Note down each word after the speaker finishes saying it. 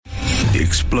The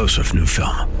explosive new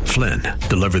film, Flynn,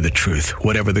 deliver the truth,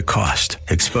 whatever the cost,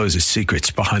 exposes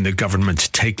secrets behind the government's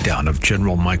takedown of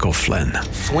General Michael Flynn.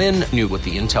 Flynn knew what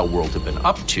the intel world had been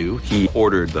up to. He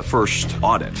ordered the first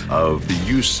audit of the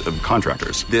use of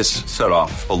contractors. This set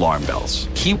off alarm bells.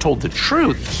 He told the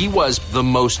truth. He was the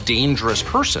most dangerous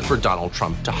person for Donald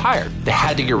Trump to hire. They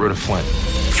had to get rid of Flynn.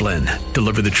 Flynn,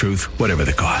 deliver the truth, whatever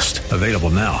the cost. Available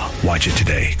now. Watch it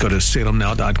today. Go to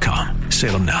salemnow.com.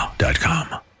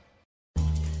 salemnow.com.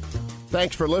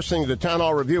 Thanks for listening to the Town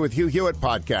Hall Review with Hugh Hewitt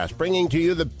podcast, bringing to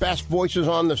you the best voices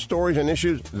on the stories and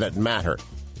issues that matter.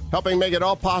 Helping make it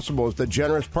all possible is the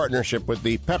generous partnership with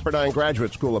the Pepperdine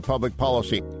Graduate School of Public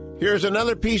Policy. Here's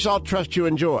another piece I'll trust you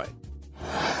enjoy.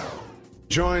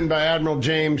 Joined by Admiral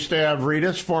James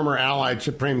Stavridis, former Allied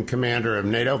Supreme Commander of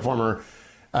NATO, former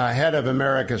head of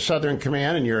America's Southern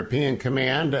Command and European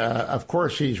Command. Of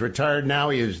course, he's retired now.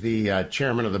 He is the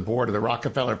chairman of the board of the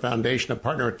Rockefeller Foundation, a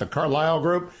partner at the Carlyle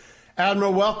Group.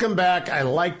 Admiral, welcome back. I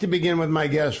like to begin with my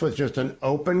guests with just an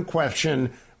open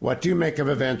question. What do you make of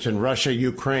events in Russia,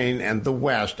 Ukraine, and the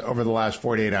West over the last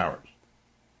 48 hours?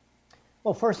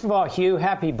 Well, first of all, Hugh,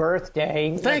 happy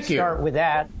birthday. Thank you. Let's start with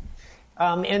that.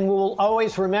 And we'll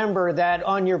always remember that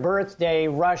on your birthday,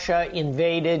 Russia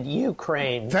invaded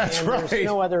Ukraine. That's right.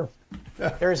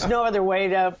 There's no other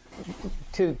way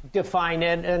to define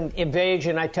it. An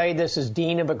invasion, I tell you this as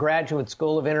dean of a graduate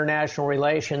school of international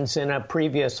relations in a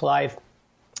previous life.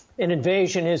 An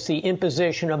invasion is the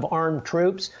imposition of armed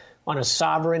troops on a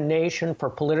sovereign nation for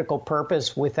political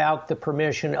purpose without the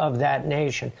permission of that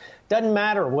nation. Doesn't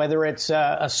matter whether it's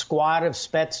a squad of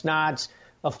Spetsnaz,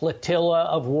 a flotilla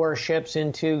of warships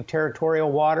into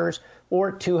territorial waters,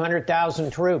 or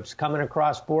 200,000 troops coming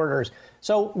across borders.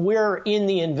 So we're in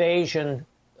the invasion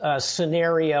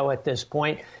scenario at this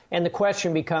point, and the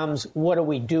question becomes, what do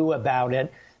we do about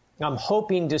it? I'm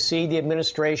hoping to see the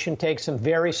administration take some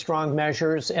very strong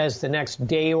measures as the next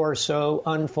day or so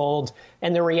unfolds,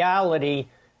 and the reality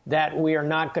that we are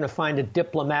not going to find a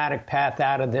diplomatic path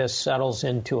out of this settles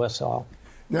into us all.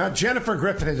 Now, Jennifer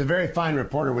Griffin is a very fine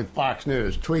reporter with Fox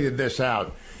News, tweeted this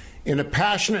out. In a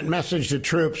passionate message to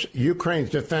troops,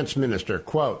 Ukraine's defense minister,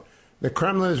 quote, "The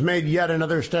Kremlin has made yet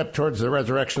another step towards the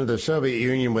resurrection of the Soviet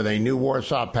Union with a new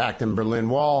Warsaw Pact and Berlin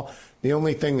Wall. The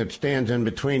only thing that stands in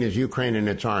between is Ukraine and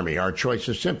its army. Our choice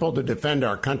is simple: to defend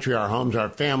our country, our homes, our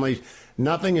families.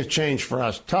 Nothing has changed for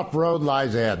us. Tough road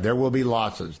lies ahead. There will be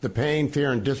losses. The pain,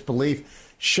 fear, and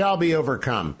disbelief shall be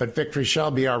overcome, but victory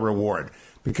shall be our reward.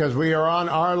 Because we are on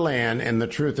our land and the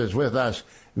truth is with us,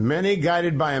 many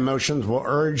guided by emotions will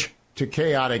urge to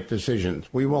chaotic decisions.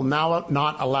 We will now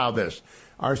not allow this.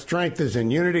 Our strength is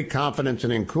in unity, confidence,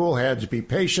 and in cool heads. Be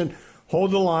patient. Hold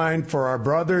the line for our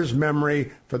brothers'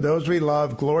 memory, for those we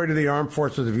love. Glory to the armed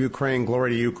forces of Ukraine.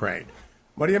 Glory to Ukraine."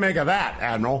 What do you make of that,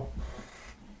 Admiral?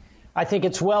 I think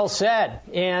it's well said.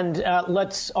 And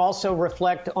let's also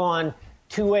reflect on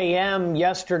 2 a.m.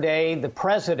 yesterday. The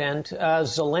president,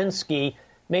 Zelensky,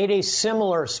 made a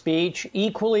similar speech,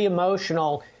 equally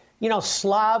emotional. You know,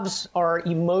 Slavs are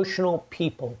emotional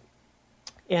people.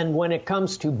 And when it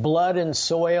comes to blood and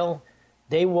soil,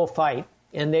 they will fight,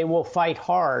 and they will fight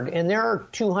hard. And there are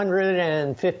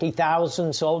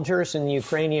 250,000 soldiers in the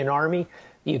Ukrainian army.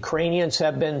 The Ukrainians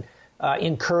have been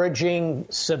encouraging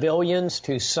civilians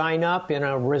to sign up in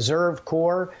a reserve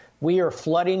corps. We are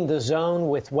flooding the zone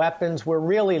with weapons. We're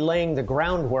really laying the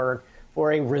groundwork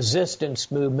for a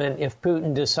resistance movement if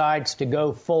Putin decides to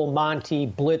go full Monty,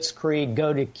 blitzkrieg,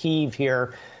 go to Kyiv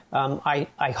here.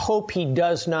 I hope he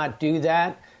does not do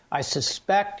that. I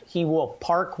suspect he will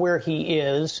park where he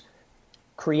is,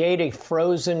 create a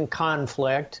frozen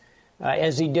conflict,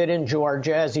 as he did in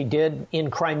Georgia, as he did in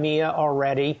Crimea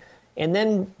already. And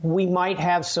then we might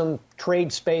have some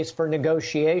trade space for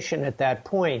negotiation at that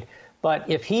point. But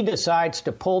if he decides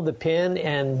to pull the pin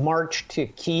and march to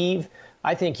Kyiv,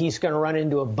 I think he's going to run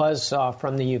into a buzzsaw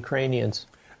from the Ukrainians.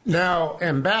 Now,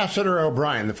 Ambassador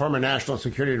O'Brien, the former national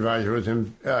security advisor, was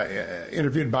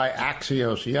interviewed by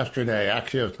Axios yesterday.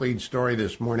 Axios lead story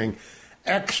this morning.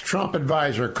 Ex-Trump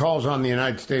advisor calls on the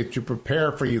United States to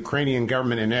prepare for Ukrainian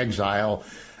government in exile.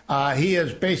 He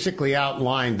has basically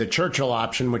outlined the Churchill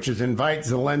option, which is invite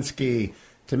Zelensky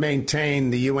to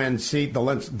maintain the UN seat, the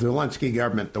Zelensky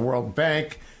government, the World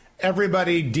Bank.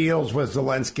 Everybody deals with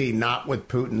Zelensky, not with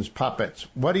Putin's puppets.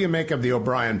 What do you make of the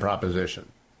O'Brien proposition?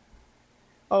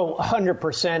 Oh,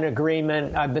 100%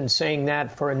 agreement. I've been saying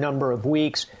that for a number of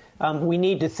weeks. We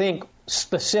need to think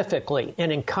specifically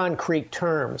and in concrete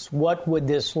terms. What would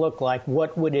this look like?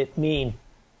 What would it mean?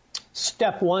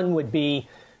 Step one would be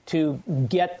to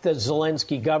get the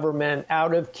Zelensky government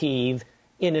out of Kyiv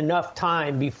in enough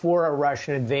time before a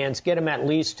Russian advance, get them at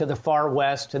least to the far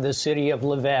west, to the city of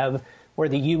Lviv, where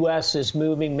the U.S. is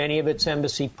moving many of its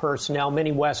embassy personnel,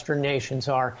 many Western nations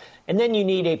are. And then you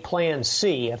need a plan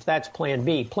C, if that's plan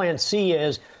B. Plan C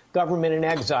is government in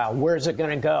exile. Where's it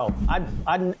going to go?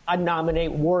 I'd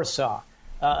nominate Warsaw.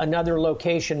 Another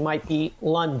location might be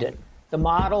London. The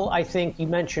model, I think you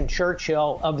mentioned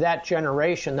Churchill, of that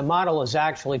generation, the model is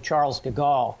actually Charles de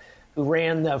Gaulle, who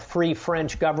ran the Free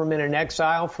French government in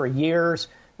exile for years.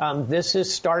 This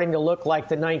is starting to look like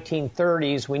the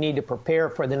 1930s. We need to prepare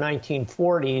for the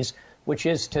 1940s, which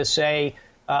is to say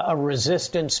a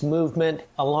resistance movement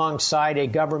alongside a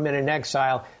government in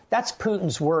exile. That's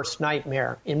Putin's worst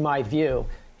nightmare, in my view.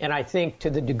 And I think to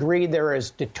the degree there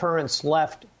is deterrence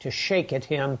left to shake at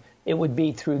him, it would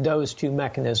be through those two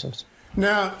mechanisms.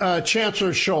 Now,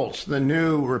 Chancellor Scholz, the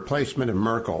new replacement of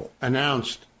Merkel,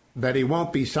 announced that he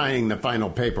won't be signing the final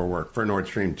paperwork for Nord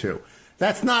Stream 2.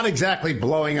 That's not exactly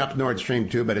blowing up Nord Stream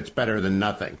 2, but it's better than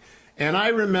nothing. And I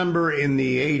remember in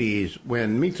the 80s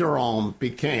when Mitterrand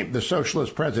became the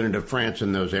socialist president of France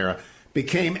in those era,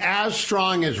 became as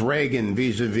strong as Reagan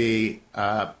vis-a-vis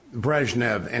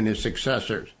Brezhnev and his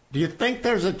successors. Do you think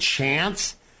there's a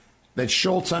chance that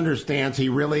Scholz understands he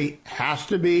really has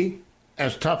to be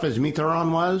as tough as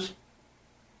Mitterrand was?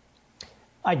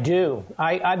 I do.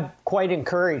 I'm quite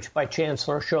encouraged by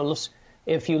Chancellor Scholz.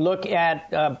 If you look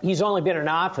at, he's only been in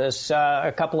office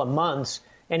a couple of months,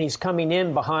 and he's coming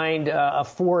in behind a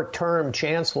four-term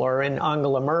chancellor in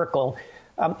Angela Merkel.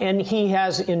 And he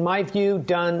has, in my view,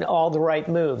 done all the right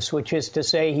moves, which is to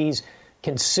say he's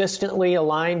consistently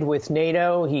aligned with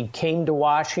NATO. He came to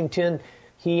Washington.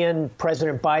 He and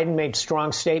President Biden made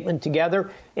strong statement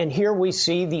together. And here we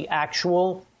see the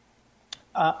actual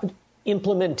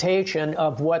implementation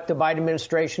of what the Biden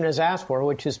administration has asked for,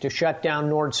 which is to shut down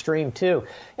Nord Stream 2.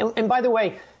 And by the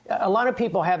way, a lot of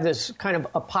people have this kind of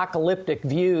apocalyptic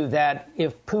view that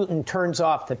if Putin turns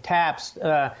off the taps,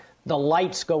 the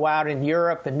lights go out in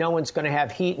Europe and no one's going to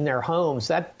have heat in their homes.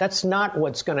 That's not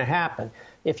what's going to happen.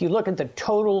 If you look at the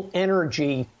total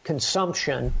energy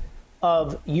consumption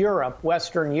of Europe,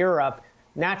 Western Europe,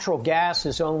 natural gas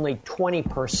is only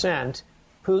 20%.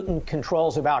 Putin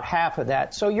controls about half of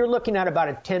that. So you're looking at about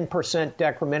a 10%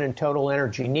 decrement in total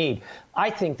energy need. I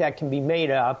think that can be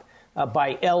made up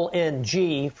by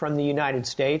LNG from the United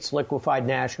States, liquefied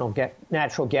natural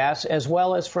gas, as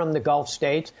well as from the Gulf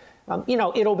states.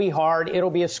 It'll be hard. It'll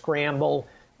be a scramble.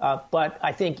 But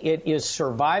I think it is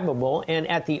survivable. And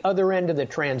at the other end of the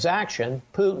transaction,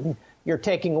 Putin, you're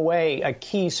taking away a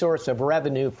key source of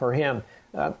revenue for him.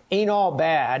 Ain't all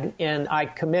bad. And I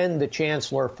commend the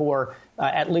chancellor for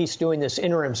at least doing this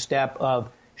interim step of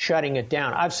shutting it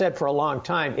down. I've said for a long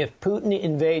time, if Putin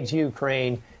invades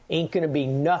Ukraine, ain't going to be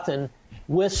nothing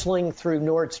whistling through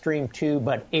Nord Stream 2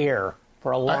 but air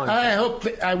for a long time.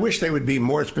 I wish they would be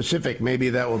more specific. Maybe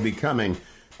that will be coming.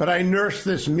 But I nurse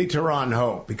this Mitterrand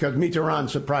hope because Mitterrand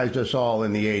surprised us all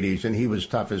in the 80s, and he was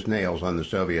tough as nails on the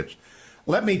Soviets.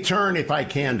 Let me turn, if I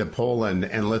can, to Poland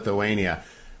and Lithuania.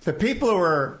 The people who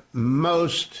are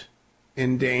most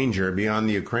in danger beyond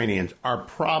the Ukrainians are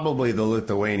probably the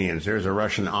Lithuanians. There's a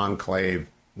Russian enclave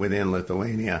within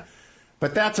Lithuania.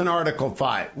 But that's an Article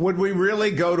 5. Would we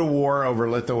really go to war over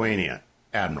Lithuania,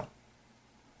 Admiral?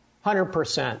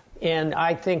 100%. And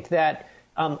I think that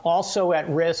also at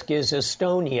risk is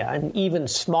Estonia, an even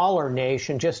smaller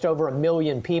nation, just over 1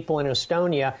 million people in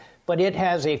Estonia, but it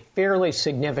has a fairly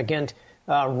significant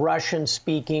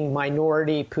Russian-speaking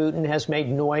minority. Putin has made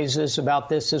noises about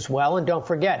this as well. And don't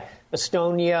forget,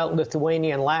 Estonia,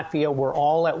 Lithuania, and Latvia were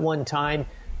all at one time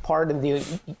part of the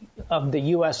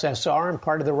USSR and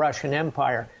part of the Russian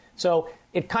Empire. So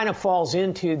it kind of falls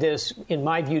into this, in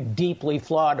my view, deeply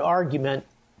flawed argument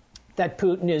that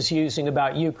Putin is using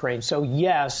about Ukraine. So,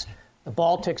 yes, the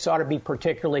Baltics ought to be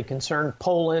particularly concerned.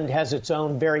 Poland has its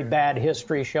own very bad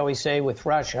history, shall we say, with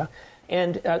Russia.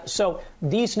 And so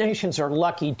these nations are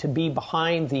lucky to be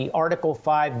behind the Article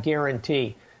 5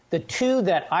 guarantee. The two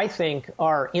that I think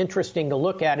are interesting to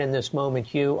look at in this moment,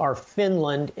 Hugh, are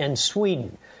Finland and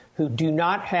Sweden, who do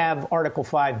not have Article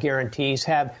 5 guarantees,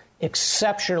 have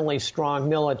exceptionally strong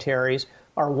militaries,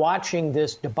 are watching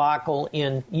this debacle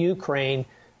in Ukraine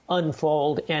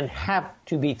unfold and have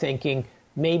to be thinking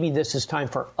maybe this is time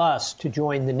for us to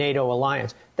join the NATO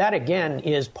alliance. That, again,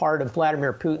 is part of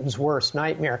Vladimir Putin's worst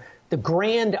nightmare. The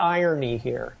grand irony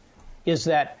here is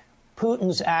that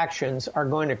Putin's actions are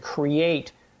going to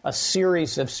create a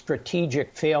series of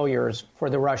strategic failures for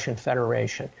the Russian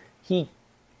Federation. He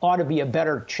ought to be a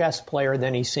better chess player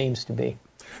than he seems to be.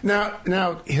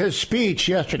 Now, his speech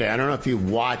yesterday, I don't know if you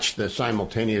watched the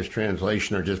simultaneous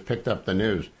translation or just picked up the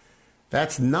news.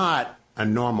 That's not a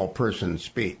normal person's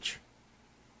speech.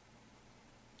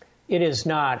 It is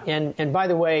not. And by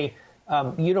the way,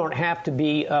 you don't have to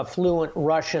be a fluent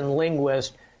Russian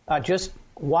linguist. Just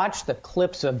watch the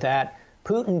clips of that.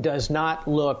 Putin does not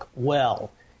look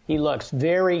well. He looks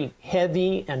very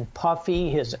heavy and puffy.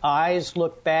 His eyes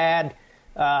look bad.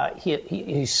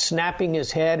 He's snapping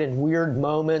his head in weird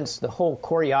moments. The whole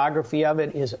choreography of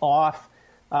it is off.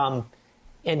 And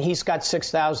he's got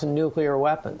 6,000 nuclear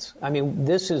weapons. I mean,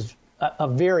 this is a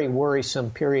very worrisome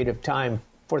period of time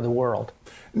for the world.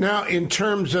 Now, in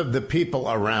terms of the people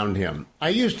around him, I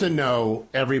used to know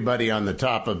everybody on the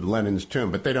top of Lenin's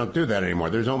tomb, but they don't do that anymore.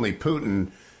 There's only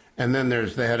Putin, and then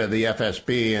there's the head of the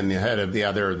FSB and the head of the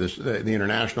other, the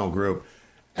international group.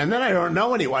 And then I don't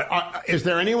know anyone. Is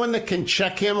there anyone that can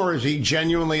check him, or is he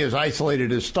genuinely as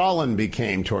isolated as Stalin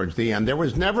became towards the end? There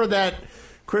was never that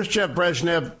Khrushchev,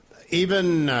 Brezhnev,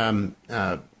 even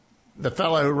the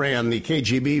fellow who ran the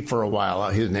KGB for a while,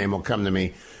 his name will come to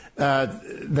me,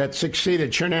 that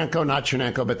succeeded Chernenko, not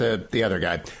Chernenko, but the other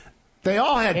guy. They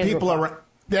all had people around.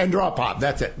 Andropov,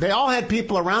 that's it. They all had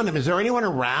people around him. Is there anyone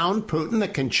around Putin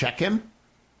that can check him?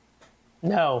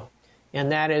 No.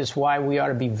 And that is why we ought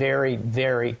to be very,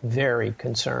 very, very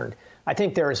concerned. I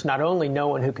think there is not only no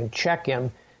one who can check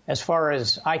him, as far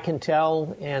as I can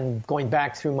tell, and going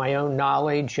back through my own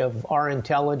knowledge of our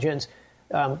intelligence,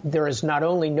 there is not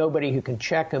only nobody who can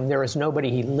check him, there is nobody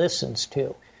he listens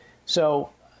to.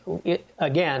 So,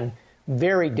 again,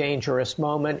 very dangerous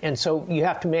moment. And so you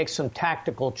have to make some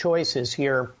tactical choices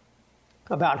here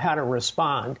about how to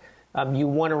respond. You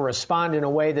want to respond in a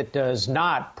way that does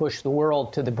not push the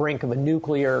world to the brink of a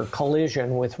nuclear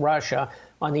collision with Russia.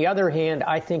 On the other hand,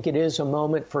 I think it is a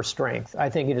moment for strength. I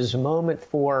think it is a moment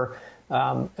for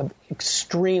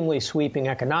extremely sweeping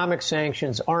economic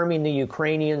sanctions, arming the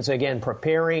Ukrainians, again,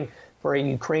 preparing for a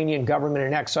Ukrainian government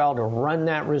in exile to run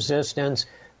that resistance.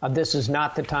 This is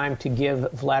not the time to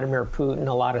give Vladimir Putin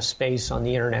a lot of space on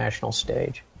the international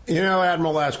stage. You know,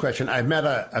 Admiral, last question. I've met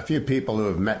a few people who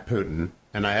have met Putin,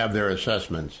 and I have their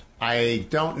assessments. I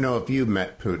don't know if you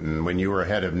met Putin when you were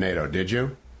head of NATO, did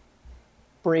you?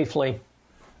 Briefly.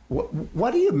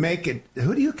 What do you make it?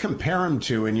 Who do you compare him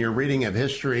to in your reading of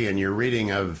history and your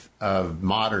reading of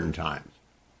modern times?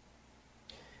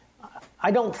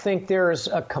 I don't think there's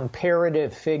a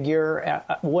comparative figure.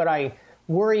 What I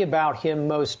worry about him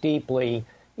most deeply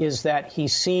is that he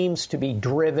seems to be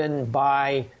driven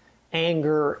by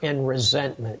anger and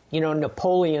resentment. You know,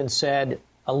 Napoleon said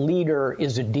a leader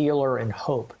is a dealer in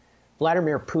hope.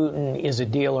 Vladimir Putin is a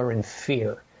dealer in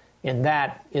fear, and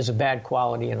that is a bad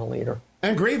quality in a leader.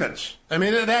 And grievance. I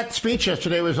mean, that speech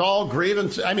yesterday was all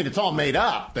grievance. I mean, it's all made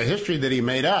up, the history that he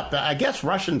made up. I guess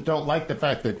Russians don't like the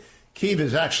fact that Kyiv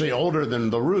is actually older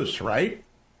than the Rus, right?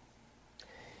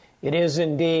 It is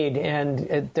indeed,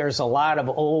 and there's a lot of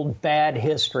old bad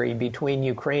history between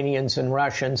Ukrainians and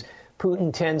Russians.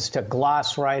 Putin tends to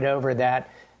gloss right over that.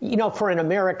 You know, for an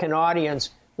American audience,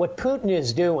 what Putin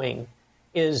is doing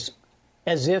is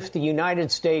as if the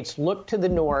United States looked to the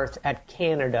north at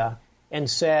Canada and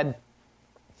said,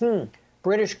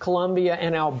 British Columbia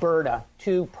and Alberta,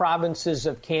 two provinces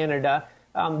of Canada,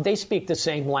 they speak the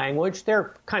same language.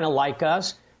 They're kind of like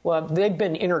us. Well, they've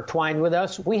been intertwined with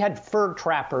us. We had fur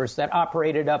trappers that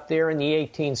operated up there in the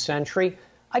 18th century.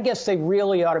 I guess they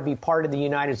really ought to be part of the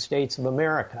United States of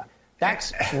America.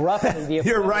 That's roughly the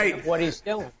You're right. of what he's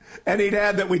doing. And he'd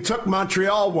add that we took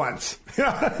Montreal once,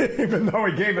 even though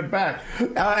he gave it back.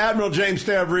 Admiral James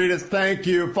Stavridis, thank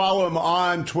you. Follow him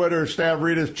on Twitter,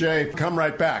 Stavridis J. Come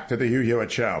right back to the Hugh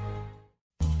Hewitt Show.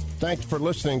 Thanks for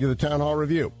listening to the Town Hall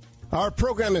Review. Our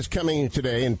program is coming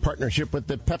today in partnership with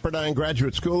the Pepperdine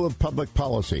Graduate School of Public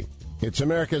Policy. It's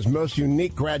America's most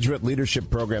unique graduate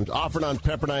leadership programs offered on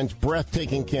Pepperdine's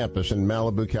breathtaking campus in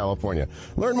Malibu, California.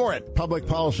 Learn more at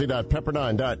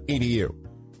publicpolicy.pepperdine.edu.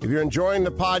 If you're enjoying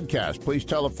the podcast, please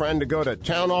tell a friend to go to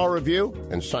Town Hall Review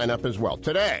and sign up as well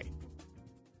today.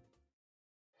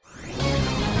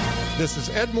 This is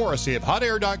Ed Morrissey of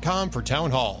HotAir.com for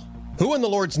Town Hall. Who in the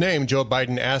Lord's name, Joe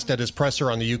Biden asked at his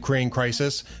presser on the Ukraine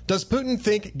crisis, does Putin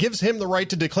think gives him the right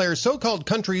to declare so-called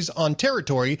countries on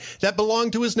territory that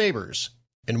belong to his neighbors?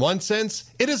 In one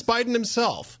sense, it is Biden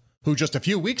himself, who just a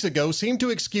few weeks ago seemed to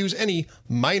excuse any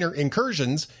minor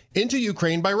incursions into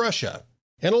Ukraine by Russia.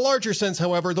 In a larger sense,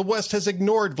 however, the West has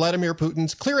ignored Vladimir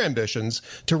Putin's clear ambitions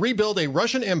to rebuild a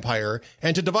Russian empire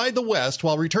and to divide the West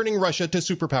while returning Russia to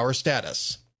superpower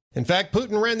status. In fact,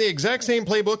 Putin ran the exact same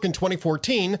playbook in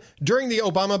 2014 during the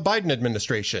Obama-Biden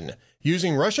administration,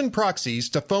 using Russian proxies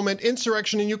to foment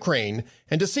insurrection in Ukraine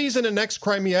and to seize and annex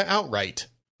Crimea outright.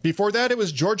 Before that, it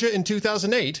was Georgia in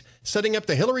 2008, setting up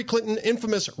the Hillary Clinton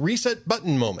infamous reset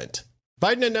button moment.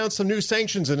 Biden announced some new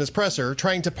sanctions in his presser,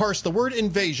 trying to parse the word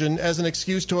invasion as an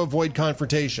excuse to avoid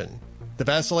confrontation. The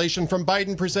vacillation from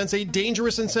Biden presents a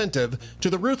dangerous incentive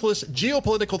to the ruthless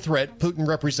geopolitical threat Putin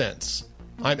represents.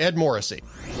 I'm Ed Morrissey.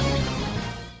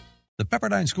 The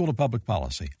Pepperdine School of Public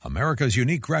Policy, America's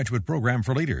unique graduate program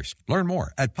for leaders. Learn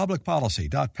more at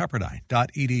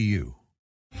publicpolicy.pepperdine.edu.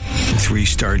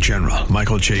 3-star General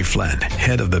Michael J. Flynn,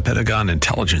 head of the Pentagon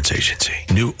Intelligence Agency,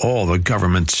 knew all the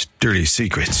government's dirty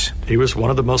secrets. He was one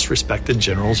of the most respected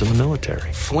generals in the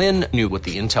military. Flynn knew what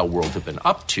the intel world had been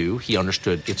up to. He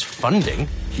understood its funding.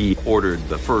 He ordered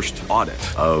the first audit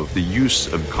of the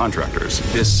use of contractors.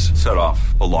 This set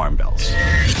off alarm bells.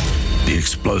 The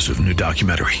explosive new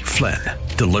documentary, Flynn,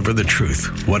 Deliver the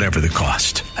Truth, Whatever the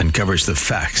Cost, uncovers the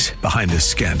facts behind this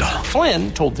scandal.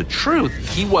 Flynn told the truth.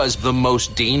 He was the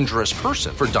most dangerous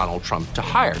person for Donald Trump to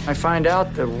hire. I find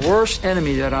out the worst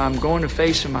enemy that I'm going to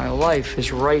face in my life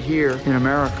is right here in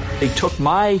America. They took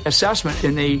my assessment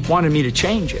and they wanted me to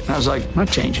change it. And I was like, I'm not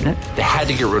changing it. They had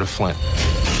to get rid of Flynn.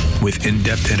 With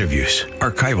in-depth interviews,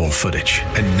 archival footage,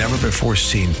 and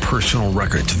never-before-seen personal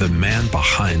records of the man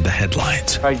behind the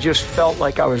headlines. I just felt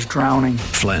like I was drowning.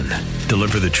 Flynn,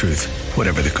 Deliver the Truth,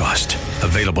 Whatever the Cost.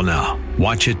 Available now.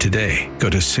 Watch it today.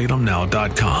 Go to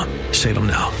salemnow.com.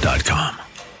 salemnow.com.